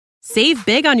Save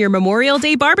big on your Memorial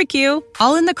Day barbecue,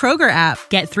 all in the Kroger app.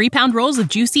 Get 3-pound rolls of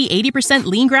juicy 80%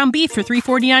 lean ground beef for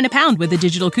 $3.49 a pound with a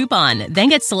digital coupon. Then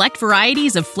get select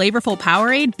varieties of flavorful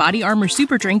Powerade, Body Armor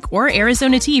Super Drink, or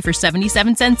Arizona tea for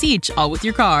 77 cents each, all with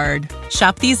your card.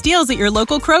 Shop these deals at your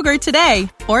local Kroger today,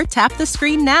 or tap the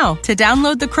screen now to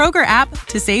download the Kroger app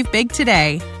to save big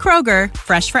today. Kroger,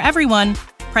 fresh for everyone.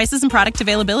 Prices and product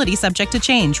availability subject to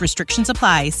change. Restrictions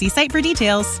apply. See site for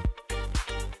details.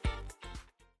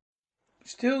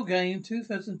 Still Game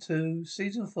 2002,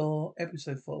 Season 4,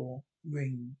 Episode 4,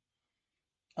 Ring.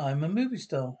 I'm a movie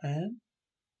star, Han.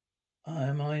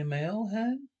 Am I a male,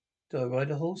 Han? Do I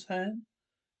ride a horse, Han?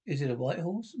 Is it a white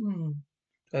horse? Do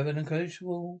I have an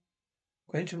unquenchable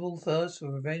thirst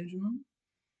for revenge?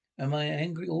 Am I an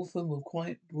angry orphan with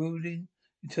quiet, brooding,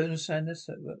 eternal sadness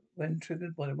that, when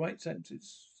triggered by the right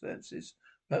senses,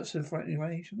 wraps in frightening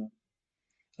rage?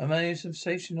 Am I a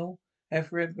sensational,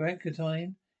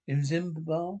 Aphrodite in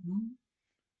Zimbabwe?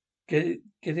 Get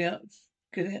it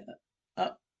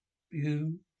up,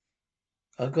 you.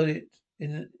 I got it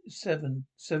in 7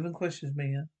 questions,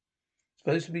 Mia.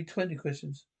 Supposed to be 20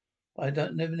 questions, but I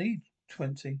don't never need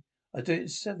 20. I do it in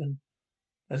 7.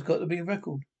 That's got to be a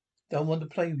record. Don't want to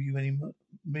play with you anymore,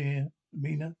 Mina.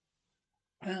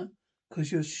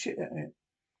 Because you're shit at it.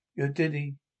 You're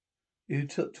diddy. You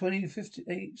took 20 to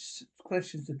 58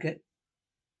 questions to get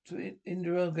to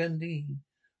Indira Gandhi.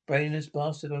 Brainless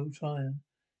bastard old tire.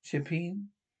 Shipping?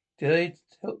 Can I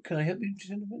help you,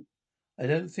 gentlemen? I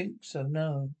don't think so,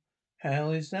 no. How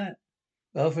is that?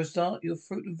 Well, for a start, your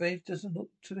fruit and veg doesn't look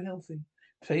too healthy.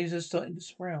 Potatoes are starting to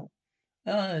sprout.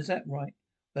 Ah, is that right?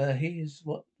 Well, here's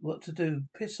what to do.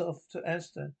 Piss off to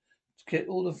Asda to get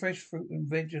all the fresh fruit and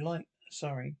veg you like.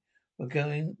 Sorry, we're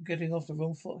getting off the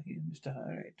wrong foot here, Mr.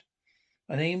 Harriet.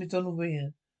 My name is Donald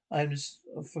Weir. I'm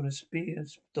from the Spear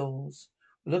Stores.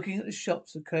 We're looking at the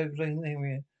shops of Cove Lane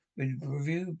area. We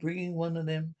review bringing one of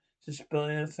them to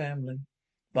Spire family.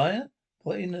 Buyer?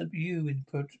 Putting you in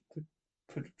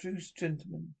produce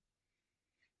gentleman.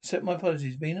 Accept my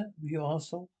apologies, Mina, you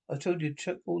arsehole. I told you to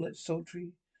chuck all that sultry,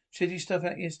 shitty stuff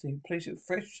out yesterday. Replace it with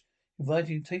fresh,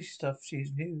 inviting, tasty stuff. She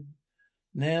is new.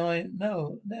 What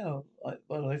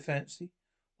I fancy.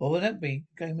 What would that be?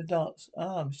 A game of darts.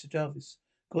 Ah, Mr. Jarvis.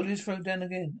 Gauntlet is thrown down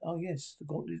again. Oh, yes, the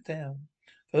gauntlet is down.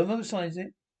 Whoever signs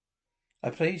it. I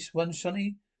place one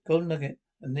shiny gold nugget,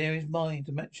 and there is mine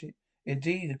to match it.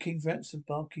 Indeed, the king's ransom,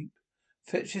 barkeep.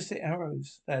 Fetch us the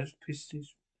arrows. There's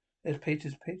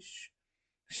Peter's pitch.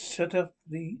 Shut up,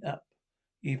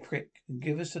 you prick, and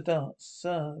give us the darts.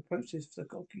 Sir, approach this for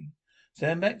cocky.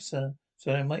 Stand back, sir,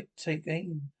 so I might take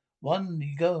aim. One,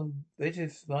 you go. Better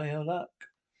by your luck.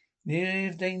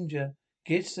 Near danger.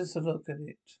 Gets us a look at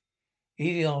it.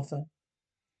 Easy, Arthur.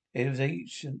 It was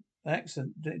ancient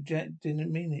accent. Jack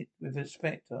didn't mean it with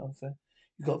respect, Arthur.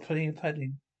 You got plenty of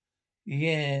padding.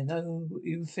 Yeah, no,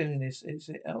 you feeling this? Is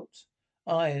it out?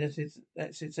 Aye,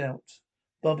 that's it out.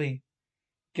 Bobby,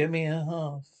 give me a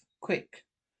half. Quick.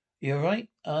 You alright?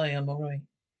 Aye, I'm alright.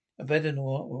 I better know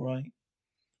what alright.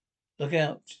 Look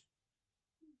out.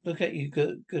 Look at you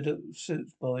good at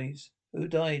suits, boys. Who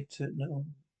died to no?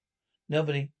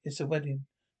 Nobody. It's a wedding.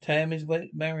 Tam is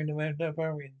marrying a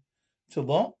barbarian. To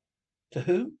what? To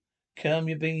who? Calm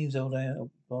your beans, old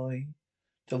boy.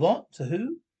 To what? To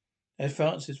who? There's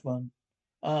Francis one.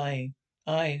 Aye,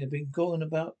 they've been going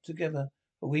about together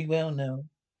a wee while now.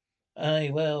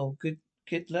 Aye, well, good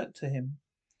luck to him.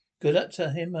 Good luck to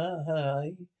him,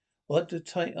 aye. What the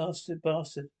tight-assed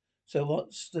bastard. So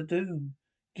what's to do?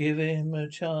 Give him a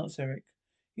chance, Eric.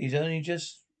 He's only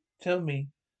just tell me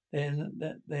there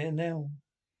now.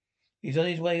 He's on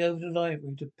his way over to the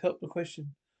library to put the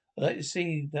question. I'd like to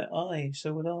see that eye,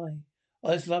 so would I.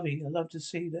 I just love you. I love to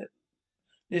see that.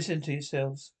 Listen to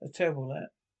yourselves. A terrible that.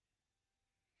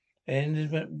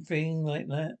 And thing like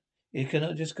that. You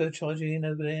cannot just go charging in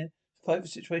over there. It's a private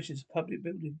situation. It's a public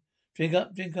building. Drink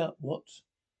up. What?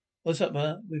 What's up,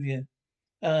 with you?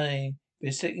 Aye,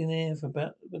 been sitting there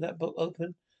with that book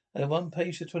open at one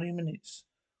page for 20 minutes.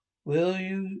 Well,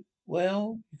 you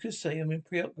could say I'm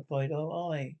preoccupied. Oh,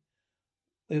 aye.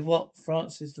 With what?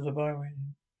 Francis the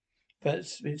librarian. But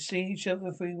we've seen each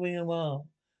other for a wee while.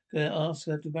 Gonna ask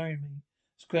her to marry me.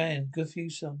 It's grand. Good for you,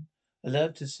 son. I'd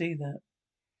love to see that.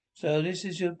 So this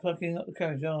is your plucking up the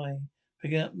courage. Aye.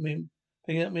 Picking up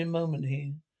me moment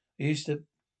here. I used to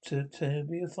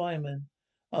be a fireman.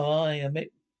 Oh, aye. I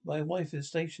met my wife at the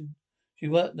station. She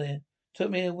worked there. Took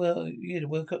me a year to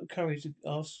work up the courage to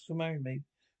ask to marry me.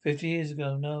 50 years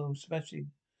ago. No,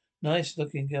 smashing. Nice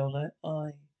looking girl, that.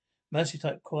 Aye. Mercy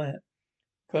type quiet.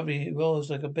 Probably roars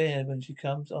like a bear when she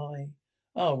comes. Aye.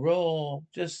 Oh, raw.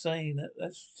 Just saying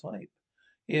that's type.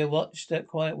 Here, watch that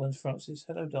quiet one, Francis.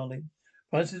 Hello, darling.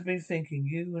 Francis has been thinking.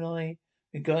 You and I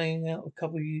been going out a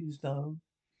couple of years now.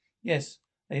 Yes,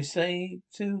 they say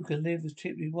two can live as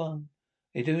cheaply as one.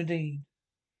 They do indeed.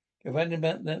 You're writing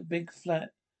about that big flat.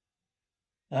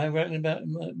 I'm writing about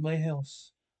my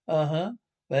house. Uh-huh.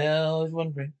 Well, I was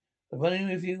wondering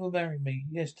if you will marry me.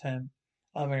 Yes, Tam,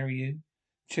 I'll marry you.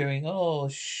 Cheering. Oh,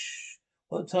 shh.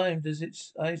 What time does it?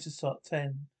 I used to start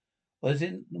 10. What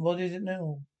is it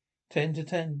now? 10 to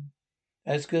 10.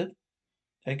 That's good.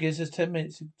 That gives us 10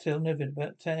 minutes to tell Neville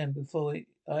about Tam before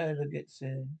Ida gets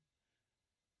in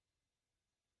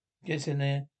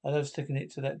there. I love sticking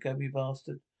it to that gubby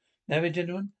bastard. Now,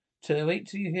 gentlemen, wait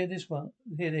till you hear this one.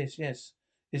 Hear this, yes.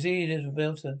 It's he, little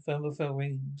belter, Fell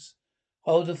rings.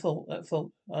 Hold the thought, that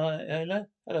thought.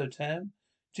 Hello, Tam.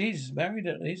 Jesus, married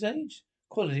at his age?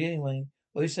 Quality, anyway.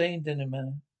 What are you saying, dinner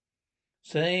man?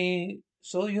 Say,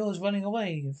 saw yours running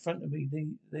away in front of me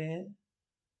there.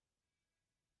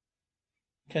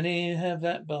 Can he have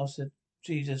that bastard?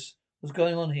 Jesus, what's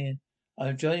going on here?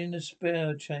 I'm joining the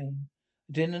spare chain.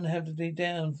 I didn't have to be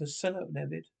down for sellout,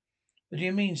 Nevid. What do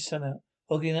you mean, sellout?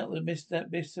 Hogging up with that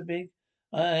Mr. Big?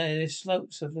 Aye, the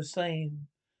slopes are the same.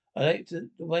 I liked the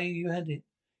way you had it.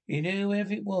 You knew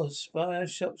wherever it was. Spire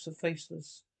shops are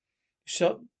faceless.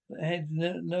 Shop that had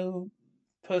no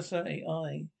personality.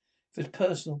 Aye. If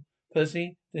it's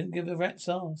personally, didn't give a rat's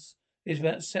ass. It's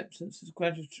about acceptance, it's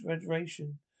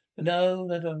graduation. But no,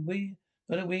 not a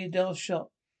weird dull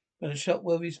shop, but a shop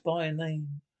where we spy a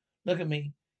name. Look at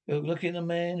me. You're looking at a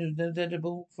man who's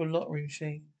edible for a lottery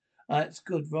machine. Ah, it's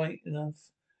good, right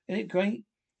enough. Isn't it great?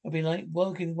 I'll be like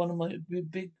working in one of my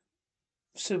big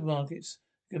supermarkets.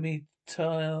 Give me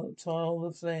tile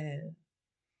of flair.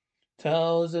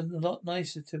 Tiles are a lot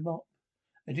nicer to mop.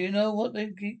 And do you know what they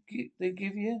give you?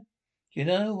 Do you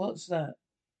know what's that?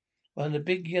 One of the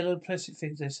big yellow plastic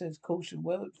things that says caution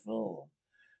worked floor.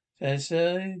 Says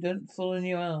so don't fall in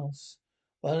your ass.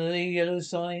 One of the yellow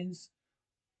signs.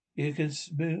 You can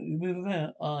move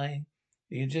about. Aye.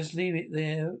 You can just leave it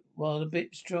there while the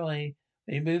bit's dry.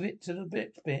 Then you move it to the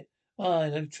bit. Aye,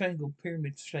 like a triangle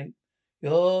pyramid shape. You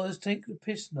always take the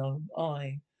piss now.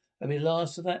 Aye. I'll be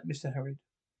last of that, Mr. Harry.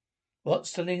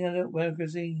 What's selling adult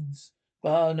magazines?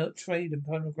 Bar not trade and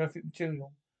pornographic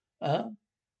material. Huh?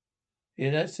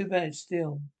 Yeah, that's too bad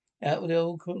still. Out with the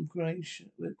old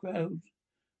congratulations,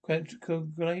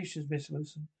 Miss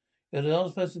Wilson. You're the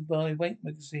last person to buy weight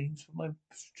magazines for my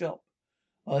shop.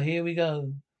 Oh, here we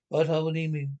go. What old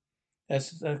emu?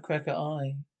 That's a cracker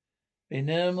eye. There's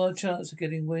no more chance of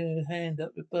getting a hand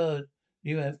up the bird.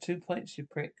 You have 2 points, you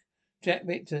prick. Jack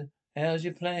Victor, how's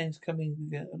your plans coming to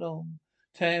get along?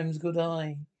 Tam's good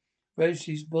eye.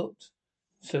 Rosie's booked.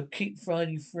 So keep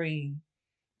Friday free.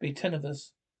 Be 10 of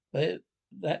us. But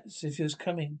that's if you're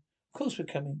coming. Of course we're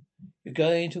coming. You're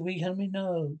going to weekend me?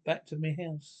 No. Back to me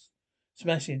house.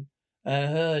 Smashing. I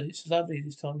heard it's lovely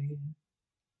this time of year.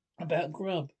 About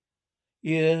grub.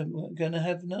 You're gonna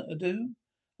have nothing to do?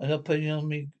 I'm not putting on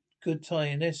me good tie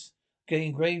unless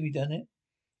getting gravy done it.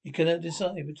 You cannot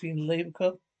decide between the Labour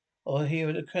Club or here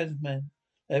at the Crabman.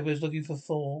 Labour's looking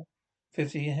for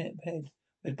 4.50 a head.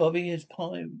 With Bobby has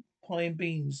pie and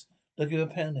beans looking for a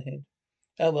pound a head.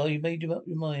 Oh well, you made up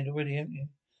your mind already, haven't you?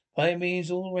 Pie and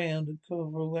beans all round and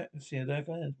cover atmosphere like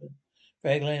a husband.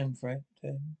 Frag lamb, Frank.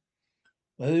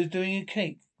 Well, who's doing your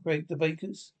cake? Greg the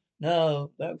bakers?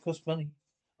 No, that would cost money.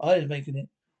 I was making it.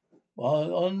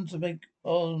 Well, on to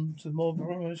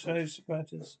more show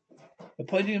apparatus.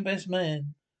 Appointing best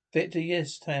man. Victor,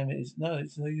 yes, Tam it is. No,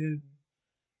 it's no you.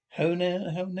 How now?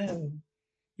 How now?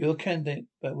 You're a candidate,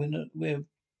 but we're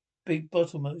big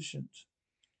bottle merchant.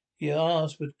 Your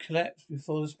ass would collapse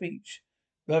before the speech.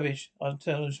 Rubbish. I'll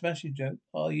tell a smashing joke.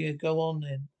 Oh yeah, go on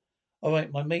then. All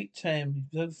right, my mate Tam, he's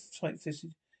so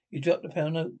tight-fisted. He dropped a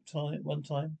pound note one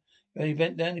time. When he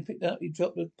bent down, he picked up. He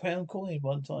dropped a pound coin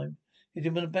one time. Hit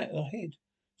him on the back of the head.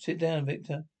 Sit down,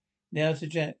 Victor. Now to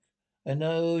Jack. I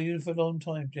know you for a long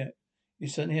time, Jack. You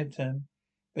certainly have, Tam.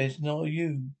 But it's not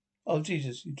you. Oh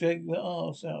Jesus! You dragged the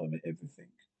arse out of everything.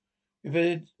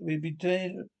 We'd be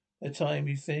dead by the time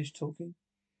you finished talking.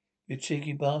 You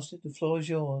cheeky bastard. The floor is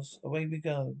yours. Away we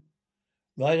go.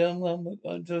 Right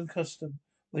on custom.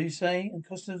 What do you say? And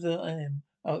customs that I am.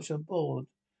 Ouch, on board.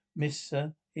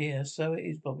 Mister, here, so it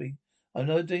is, Bobby. I'm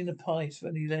not doing the pies for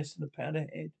any less than a pound a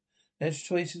head. Next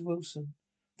choice is Wilson.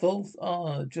 Fourth,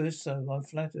 just so, I'm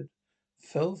flattered.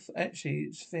 Fourth, actually,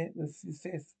 it's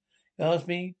fifth. You asked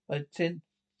me, I tend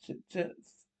to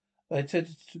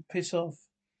piss off.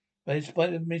 But in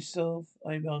spite of myself,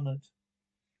 I'm honoured.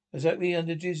 Exactly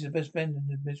under duty the best men in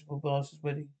the miserable bastard's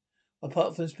wedding.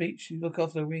 Apart from the speech, you look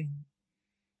after the ring.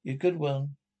 You're a good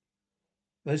one.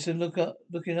 Wilson,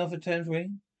 looking off at Tam's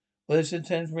ring. Wilson,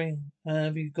 Tam's ring.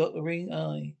 Have you got the ring?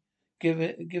 Aye. Give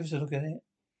us a look at it.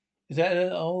 Is that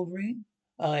an old ring?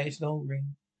 Aye, it's an old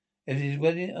ring. Is it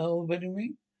his old wedding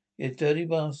ring? You dirty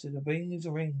bastard. A ring is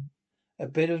a ring. A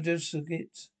bit of just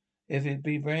it. If it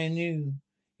be brand new.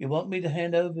 You want me to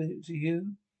hand over to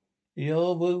you?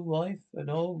 Your woo wife, an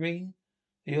old ring.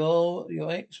 Your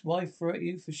ex-wife threw at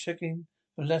you for checking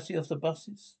the lassie off the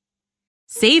buses?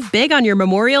 Save big on your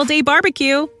Memorial Day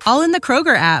barbecue, all in the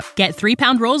Kroger app. Get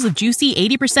 3-pound rolls of juicy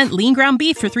 80% lean ground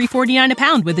beef for $3.49 a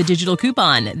pound with a digital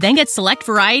coupon. Then get select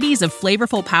varieties of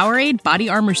flavorful Powerade, Body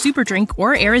Armor Super Drink,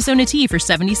 or Arizona tea for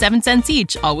 77 cents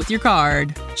each, all with your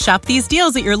card. Shop these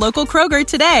deals at your local Kroger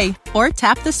today, or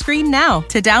tap the screen now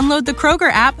to download the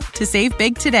Kroger app to save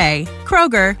big today.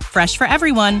 Kroger, fresh for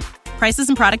everyone. Prices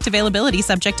and product availability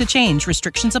subject to change.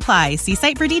 Restrictions apply. See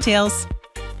site for details.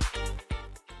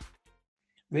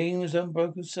 Ring was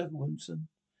unbroken circle, Winston.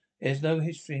 There's no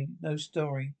history, no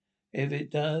story.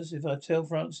 If I tell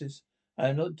Francis,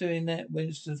 I'm not doing that,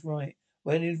 Winston's right.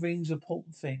 Wedding ring's a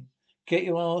important thing. Get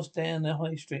your ass down the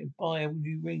high street and buy a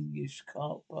new ring, you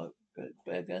cart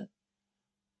beggar.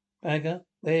 Bagger,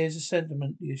 where's the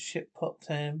sentiment, you shit pot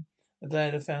Tam? I'm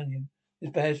glad I found you.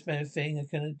 This bad thing, I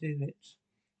cannot do it.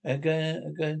 I'm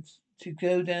going to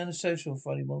go down to social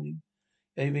Friday morning.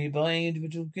 Are you be buying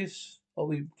individual gifts or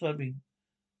we clubbing?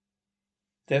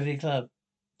 Definitely club.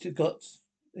 To got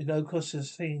no cost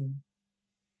us thing.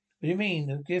 What do you mean?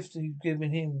 The gift you've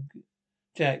given him,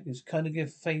 Jack, is kind of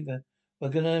gift favor. We're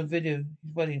gonna video his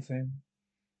wedding for him.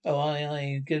 Oh,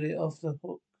 aye, get it off the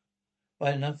hook.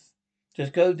 Right enough.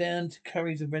 Just go down to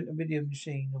Curry's and rent a video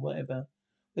machine or whatever.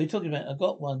 What are you talking about? I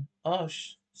got one.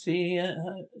 Osh. See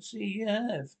you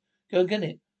have. Go get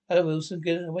it. Hello, Wilson.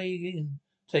 Get it away in.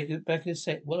 Take it back in a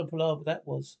sec. What a palaver that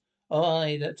was. Oh,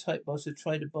 aye, that type bastard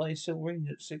tried to buy a silver ring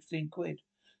at 16 quid.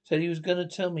 Said he was going to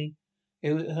tell me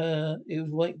it was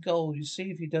white gold. You see,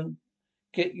 if you don't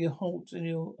get your Holt in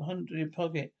your hundred in your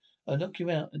pocket, I'll knock you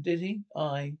out. And did he?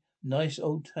 Aye. Nice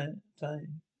old time.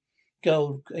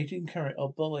 Gold, 18 carat. Oh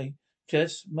boy,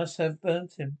 Jess must have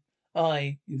burnt him.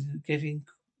 Aye, he was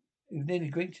nearly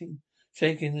greeting,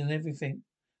 shaking and everything.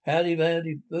 Howdy,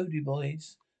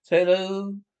 boys. Say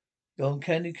hello. You're on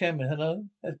Candy Camera. Hello.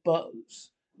 That's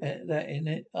Butt's. That in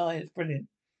it. Aye, it's brilliant.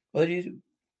 What are you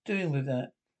doing with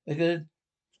that? We're gonna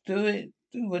do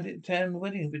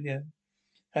wedding video.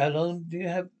 How long do you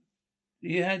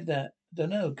had that?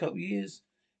 Don't know, a couple of years.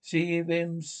 See,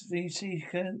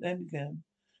 Handicam.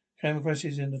 Camera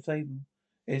crashes in the table.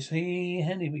 Is he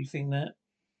handy, we think that?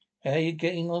 How are you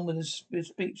getting on with the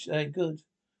speech? Good.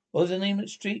 What was the name of the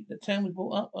street that town was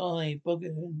brought up? Aye,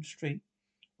 Boggin Street.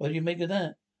 What do you make of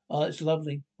that? Oh, it's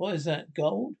lovely. What is that?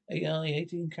 Gold? Aye,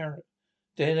 18 carat.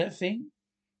 Dare that thing?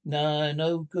 No,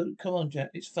 no good. Come on,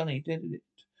 Jack. It's funny, didn't it?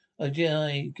 Oh,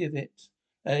 yeah, give it.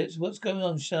 What's going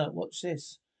on? Shut up. Watch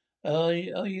this.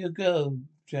 You go,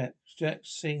 Jack. Jack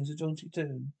sings a jaunty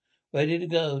tune. Ready to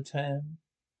go, Tam.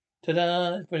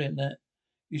 Ta-da! That's brilliant, that.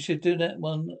 You should do that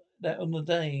on the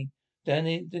day. Down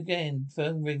it again.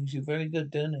 Phone rings. You're very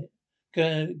good, don't it?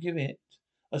 Go, give it.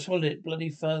 I swallowed it. Bloody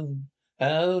phone.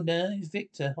 Oh, no, it's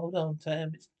Victor. Hold on,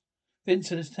 Tam. It's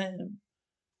Vincent. It's Tam.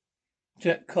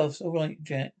 Jack coughs. All right,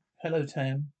 Jack. Hello,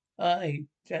 Tam. Aye,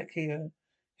 Jack here.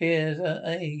 Here's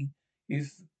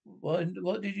You've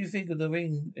what did you think of the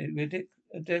ring?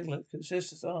 Ridiculous.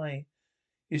 Consistent. Aye.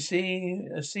 I see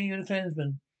you, the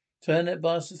clansman. Turn that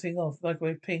bastard thing off.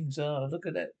 Microwave pings. Ah, look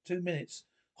at that. 2 minutes.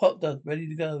 Hot dog, ready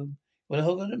to go. Want to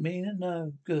hog on at me?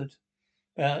 No. Good.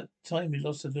 About time you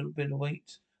lost a little bit of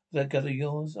weight. That gut of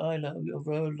yours. I love you're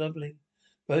very lovely.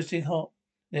 Roasting hot.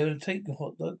 Never take the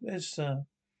hot dog. Yes, sir.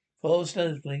 4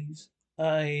 stones, please.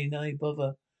 Aye, no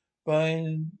bother.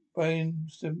 Brian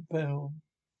Stimpel.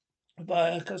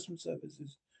 By our customer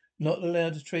services. Not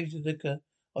allowed to trade your liquor.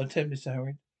 I'll tell Mr.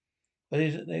 Harry. But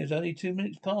it's only 2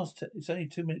 minutes past. It's only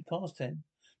 2 minutes past 10.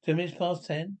 2 minutes past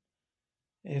 10.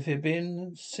 If it'd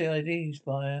been CID's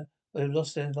buyer, would have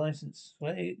lost their license.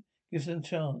 Right? Give them a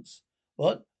chance.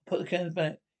 What? Put the cans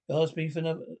back. You asked me for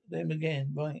them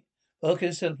again. Right.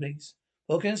 Vodka Stella, please.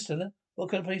 Vodka Stella? What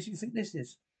kind of place do you think this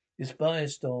is? This buyer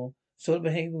store. Sort of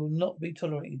behavior will not be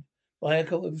tolerated. Buyer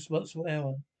caught with responsible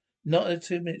hour. Not at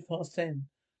 2 minutes past 10.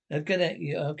 Now get at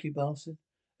you ugly bastard.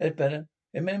 That's better.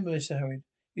 Remember, Mr. Harry.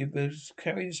 You both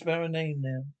carry the Sparrow name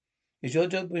now. It's your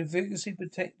job to vigorously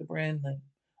protect the brand name.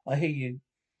 I hear you.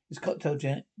 It's cocktail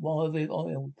jack, wild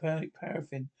oil,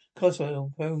 paraffin, cos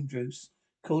oil, bone juice,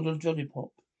 called a jolly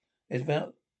pop.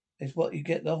 It's what you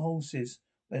get the horses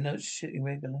when they're shitting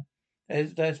regular.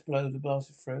 That's blow the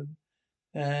bastard through.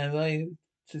 Are you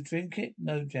to drink it?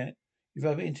 No, Jack. You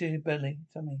rub it into your belly,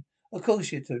 tummy. Of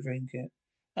course you had to drink it.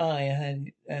 I had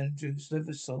Andrew's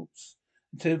liver salts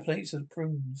and 2 plates of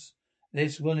prunes.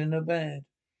 This one in a bed.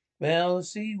 Well,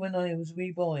 see, when I was a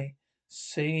wee boy,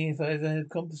 see if I ever had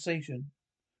conversated.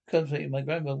 My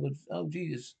grandmother would, oh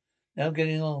Jesus, now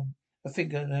getting on. I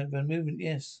think I have a movement,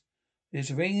 yes.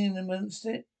 There's a ring amongst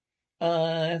it.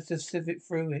 I have to sift it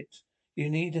through it. You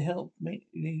need to help me.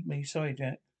 You need me. Sorry,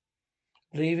 Jack.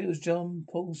 Believe it was John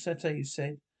Paul Sette who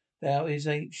said, "Thou is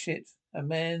ain't shit. A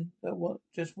man that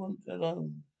just want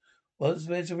alone. Where's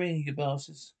the ring, you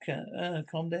bastards?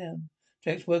 Calm down.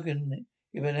 Jack's working on it.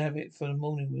 You better have it for the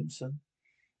morning, Wilson."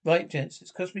 Right, gents.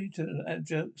 It's cost me to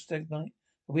joke stagnate.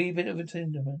 A wee bit of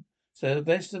attunement. So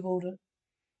best of order.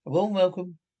 A warm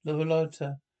welcome, the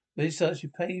Lolita. Really starts you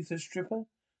pay for stripper?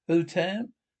 Who,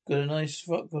 Tam? Got a nice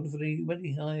frock on for the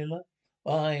wedding, Hyla.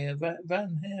 I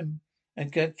ran him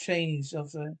and got changed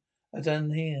after I done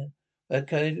here.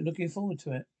 Okay, looking forward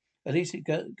to it. At least it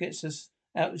gets us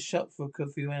out of the shop for a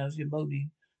few hours, you moody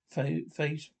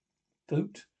face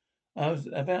boot. I was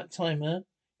about time, huh?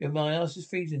 My ass is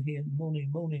freezing here.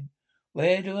 Morning.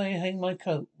 Where do I hang my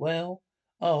coat? Well,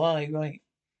 oh, aye, right.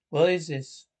 What is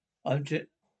this? I'm J-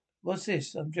 What's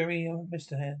this? I'm Jerry,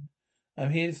 Mr. Hand.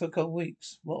 I'm here for a couple of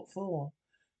weeks. What for?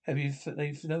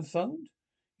 They've no phoned?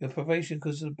 Your probation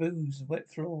because of the booze, the wet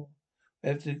floor. We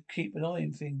have to keep an eye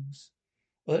on things.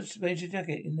 Where's your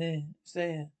jacket? In there. It's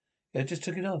there. Yeah, I just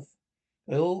took it off.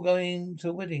 We're all going to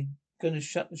a wedding. Going to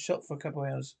shut the shop for a couple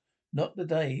of hours. Not the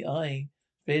day.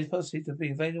 It's possible to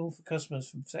be available for customers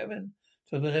from 7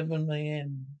 to 11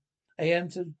 a.m. a.m.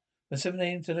 to 7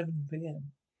 a.m. to 11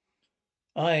 p.m.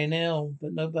 Aye, now,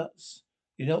 but no buts.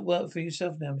 You don't work for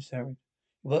yourself now, Miss Harry.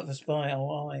 You work for Spire.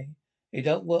 Oh, aye. You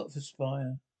don't work for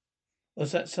Spire.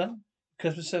 What's that, son?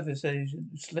 Customer service agent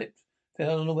slipped,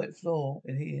 fell on the wet floor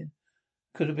in here.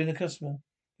 Could have been a customer.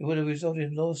 It would have resulted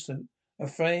in a lawsuit.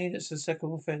 Afraid it's a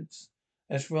second offence.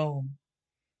 That's wrong.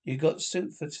 You got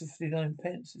suit for 59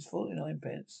 pence. It's 49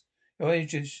 pence. Your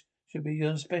agent should be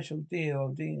on special. Dear,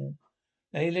 oh dear.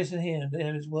 Now you listen here.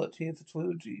 There has worked here for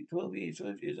 12 years,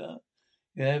 huh?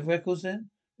 You have records then?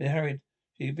 They hurried.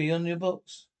 So you be on your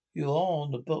books? You are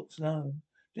on the books? No.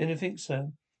 Didn't think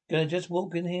so. Gonna just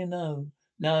walk in here? No.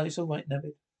 No, it's all right,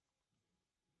 Nabbit.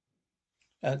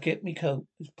 Get me coat.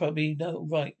 It's probably not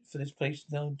right for this place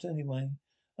known anyway.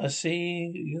 I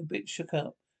see you're a bit shook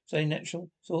up. Say natural.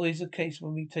 It's always the case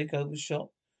when we take over the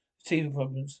shop. Teething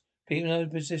problems. People in a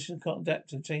position can't adapt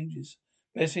to changes.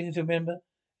 Best thing to remember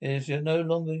is you're no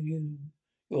longer you.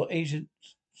 You're Agent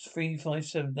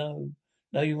 357. No.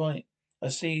 No, you're right. I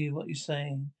see what you're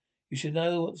saying. You should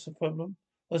know what's the problem.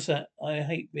 What's that? I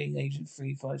hate being Agent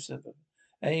 357.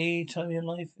 Any time in your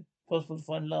life it's possible to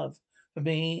find love. For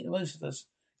me, most of us,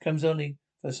 comes only.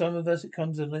 For some of us, it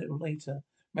comes a little later.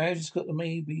 Marriage has got to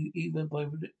may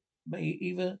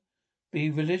either be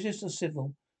religious or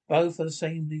civil. Both are the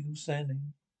same legal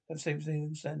standing. Have the same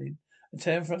legal standing. A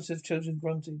town front of children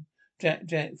grunting. Jack,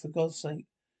 for God's sake.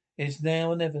 It's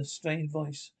now or never. Strained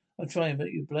voice. I'm trying,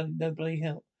 but you no bloody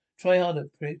help. Try harder,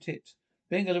 tit.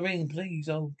 Ring of the ring, please.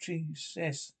 Oh, jeez,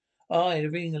 yes. Aye, the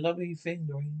ring, a lovely thing,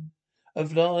 the ring.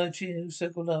 Of large,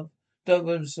 circle love.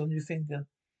 Diagrams on your finger.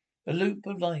 The loop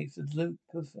of life, the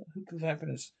hoop of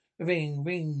happiness.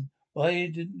 Ring. Why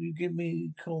didn't you give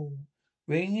me a call?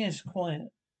 Ring, yes, quite.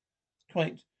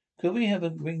 Could we have a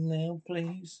ring now,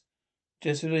 please?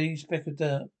 Just a little speck of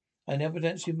dirt. I never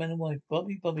danced you man and wife.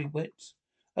 Bobby, wet.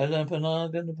 A lamp and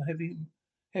argon of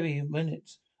heavy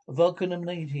minutes. A vodka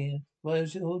lemonade here.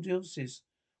 Where's your horses?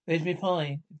 Where's my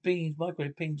pie? Beans,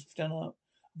 microwave pings done up.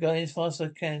 I'm going as fast as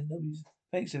I can.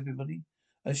 Thanks, everybody.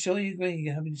 I'm sure you agree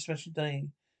you're having a special day.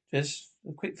 Just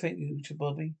a quick thank you to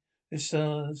Bobby. This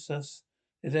serves us.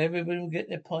 That everybody will get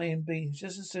their pie and beans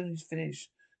just as soon as he's finished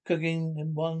cooking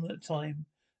them one at a time.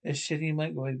 Their shitty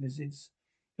microwave visits.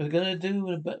 We're going to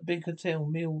do a big hotel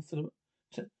meal for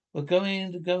the. We're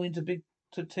going to go into big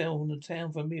hotel in the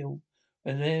town for a meal.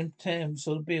 And then Tam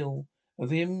saw the bill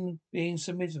of him being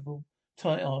submittable.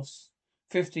 Tight ass.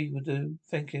 50 would do.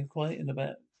 Thinking quite in the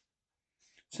back.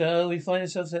 So we find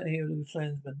ourselves out here with the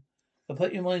clansmen. But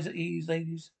put your minds at ease,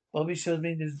 ladies. Bobby showed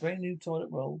me this brand new toilet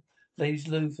roll. Ladies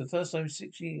loo for the first time in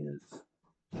 6 years.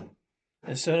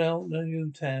 And so don't know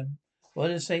you, Tam. Well,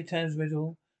 to say Tam's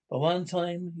riddle, but one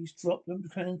time he's dropped a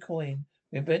crown coin.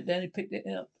 We bent down and picked it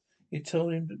up. It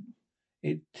told him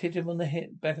it hit him on the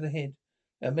back of the head.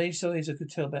 There are many stories I could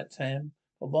tell about Tam,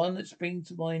 but one that springs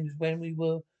to mind is when we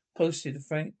were posted to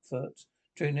Frankfurt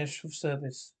during national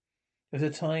service. There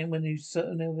was a time when the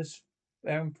certain Elvis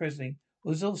Aaron Presley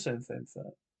was also in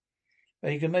Frankfurt.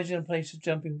 But you can imagine a place of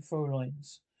jumping before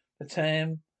lines. For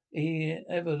Tam,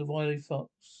 the wily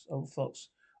old fox,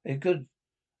 a good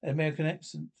American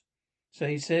accent. So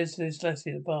he says to this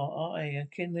lassie at the bar, I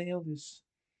kin Elvis.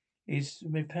 He's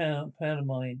my pal of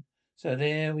mine. So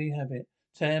there we have it.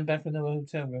 Tam back in the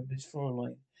hotel room with his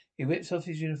Fraulein. He whips off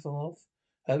his uniform off.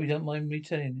 Hope you don't mind me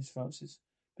telling this, Francis.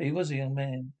 But he was a young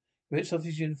man. He whips off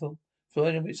his uniform.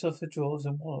 Fraulein whips off her drawers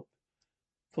and wallop.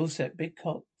 Full set, big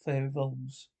cock, fair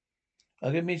revolves.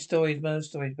 I'll give me more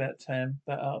stories about Tam,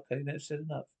 about okay, that's said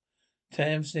enough.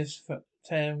 Tam sniffs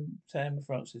Tam and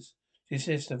Francis. She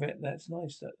says that's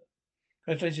nice.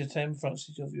 Congratulations, Tam and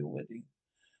Francis, of your wedding.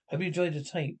 Hope you enjoyed the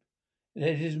tape.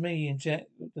 It is me and Jack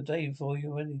the day before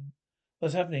your wedding.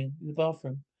 What's happening in the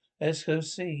bathroom? Let's go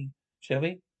see, shall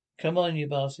we? Come on, you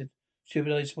bastard.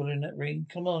 Stupid eyes swallowing that ring.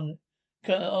 Come on.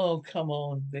 Come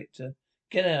on, Victor.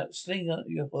 Get out. Sling up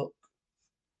your hook.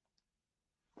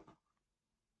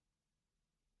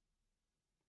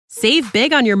 Save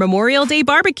big on your Memorial Day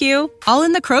barbecue, all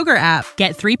in the Kroger app.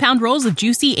 Get 3-pound rolls of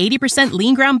juicy 80%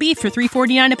 lean ground beef for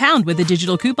 $3.49 a pound with a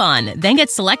digital coupon. Then get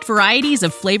select varieties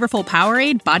of flavorful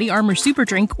Powerade, Body Armor Super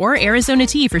Drink, or Arizona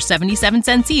tea for 77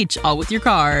 cents each, all with your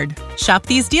card. Shop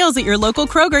these deals at your local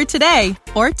Kroger today,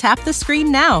 or tap the screen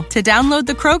now to download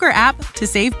the Kroger app to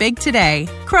save big today.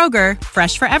 Kroger,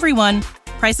 fresh for everyone.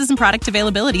 Prices and product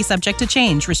availability subject to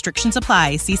change. Restrictions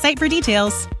apply. See site for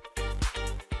details.